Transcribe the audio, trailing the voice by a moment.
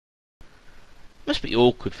Must be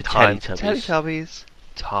awkward for Time for Teletubbies. Teletubbies.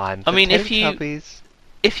 Time for I mean, Teletubbies.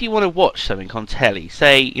 if you want to watch something on telly,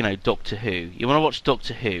 say, you know, Doctor Who, you want to watch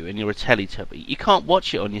Doctor Who and you're a Teletubby, you can't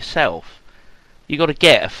watch it on yourself. You got to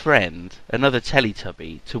get a friend, another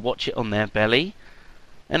Teletubby, to watch it on their belly,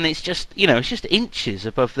 and it's just, you know, it's just inches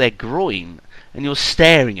above their groin, and you're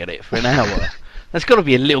staring at it for an hour. That's got to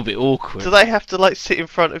be a little bit awkward. Do they have to like sit in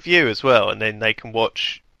front of you as well, and then they can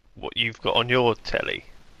watch what you've got on your telly?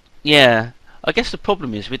 Yeah, I guess the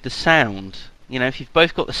problem is with the sound. You know, if you've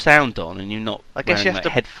both got the sound on and you're not wearing like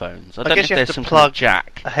headphones, I don't know if there's some kind of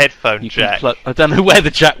jack. A headphone jack. I don't know where the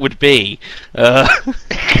jack would be.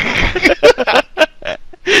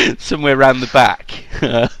 Somewhere around the back.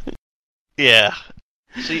 Yeah.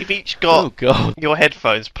 So you've each got your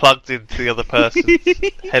headphones plugged into the other person's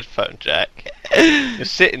headphone jack. You're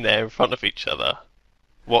sitting there in front of each other,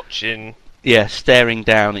 watching. Yeah, staring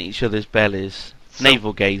down at each other's bellies,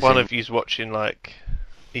 navel gazing. One of you's watching like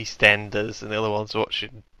EastEnders, and the other one's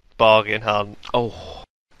watching Bargain Hunt. Oh,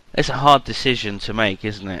 it's a hard decision to make,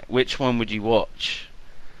 isn't it? Which one would you watch?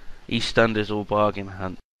 EastEnders or Bargain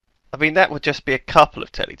Hunt? I mean, that would just be a couple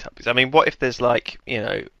of Teletubbies. I mean, what if there's like, you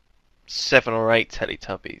know, 7 or 8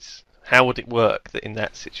 Teletubbies? How would it work in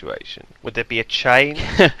that situation? Would there be a chain,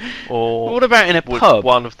 or what about in a would pub?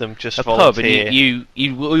 One of them just a volunteer? Pub, and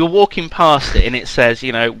you're walking past it, and it says,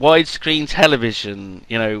 you know, widescreen television.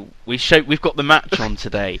 You know, we've got the match on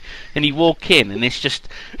today, and you walk in, and it's just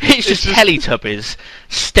Teletubbies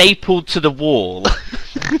stapled to the wall,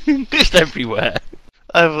 just everywhere.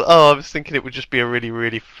 I was thinking it would just be a really,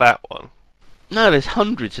 really fat one. No, there's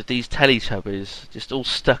hundreds of these Teletubbies just all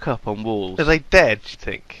stuck up on walls. Are they dead, do you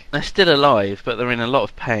think? They're still alive, but they're in a lot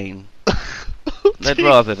of pain. They'd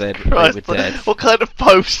rather they were dead. What kind of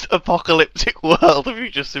post-apocalyptic world have you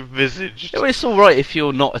just envisaged? Well, it's alright if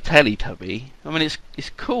you're not a Teletubby. I mean,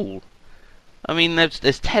 it's cool. I mean, there's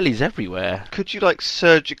tellies everywhere. Could you, like,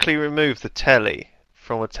 surgically remove the telly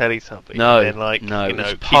from a Teletubby? No, and then, like, no, you know,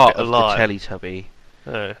 it's keep part it of alive? the Teletubby.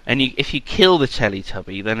 Oh. And if you kill the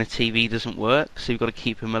Teletubby, then the TV doesn't work, so you've got to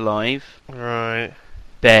keep him alive. Right.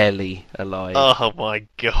 Barely alive. Oh my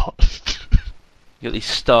god. You got these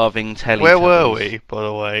starving Teletubbies. Where were we, by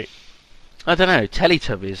the way? I don't know,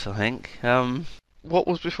 Teletubbies, I think. What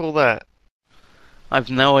was before that? I've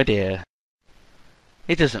no idea.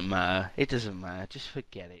 It doesn't matter. Just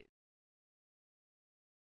forget it.